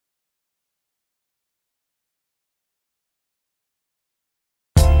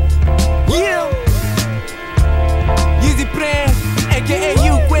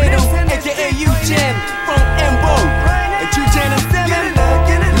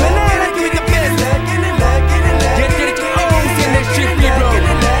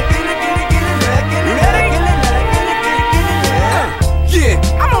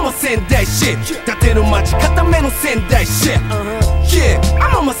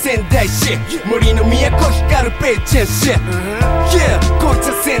仙台市森の都光るペイチェンシ Yeah こい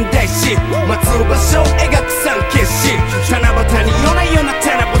つは仙台市松尾芭蕉描く三景市七夕に夜な夜な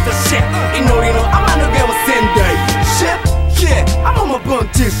七夕市祈りの天の川仙台市 Yeah I'm on my bone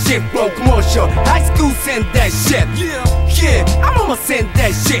to shit Rock motion High school 仙台市 Yeah I'm on my 仙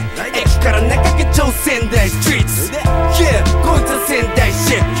台市駅から中毛町仙台ストリート Yeah こいつは仙台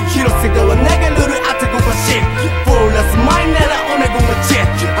市広瀬川流れる愛宕橋フォーラス前なら女子町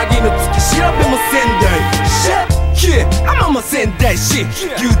萩の月調べも仙台市 Yeah I'm on my 仙台市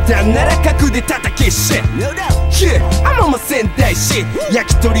牛タンなら角で叩きし Yeah I'm on my 仙台市焼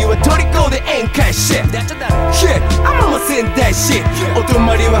き鳥はトリコで宴会し Yeah I'm on my 仙台市お泊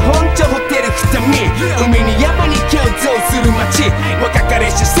まりは本町ホテル二見海に山に共存する街若かり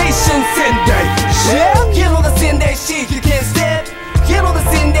し青春仙台 Yeah You know the 仙台市 You can't step You know the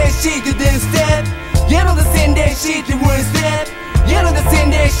仙台市 You didn't step You know the 仙台市 You won't step You know the 仙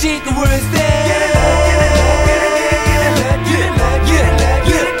台市 You won't step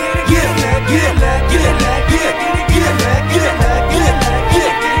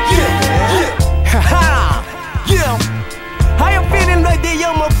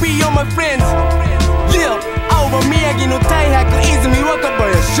All my friends, yeah, over Miyagi no Taihaku, Izumi,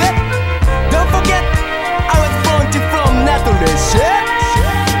 Wakabayashi. Don't forget, I was born to from Naturalist,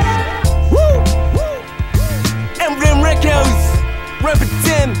 Woo! ENBRAIN Records,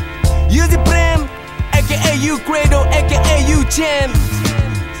 represent U-Zipplain, aka U-Cradle, aka U-Champ.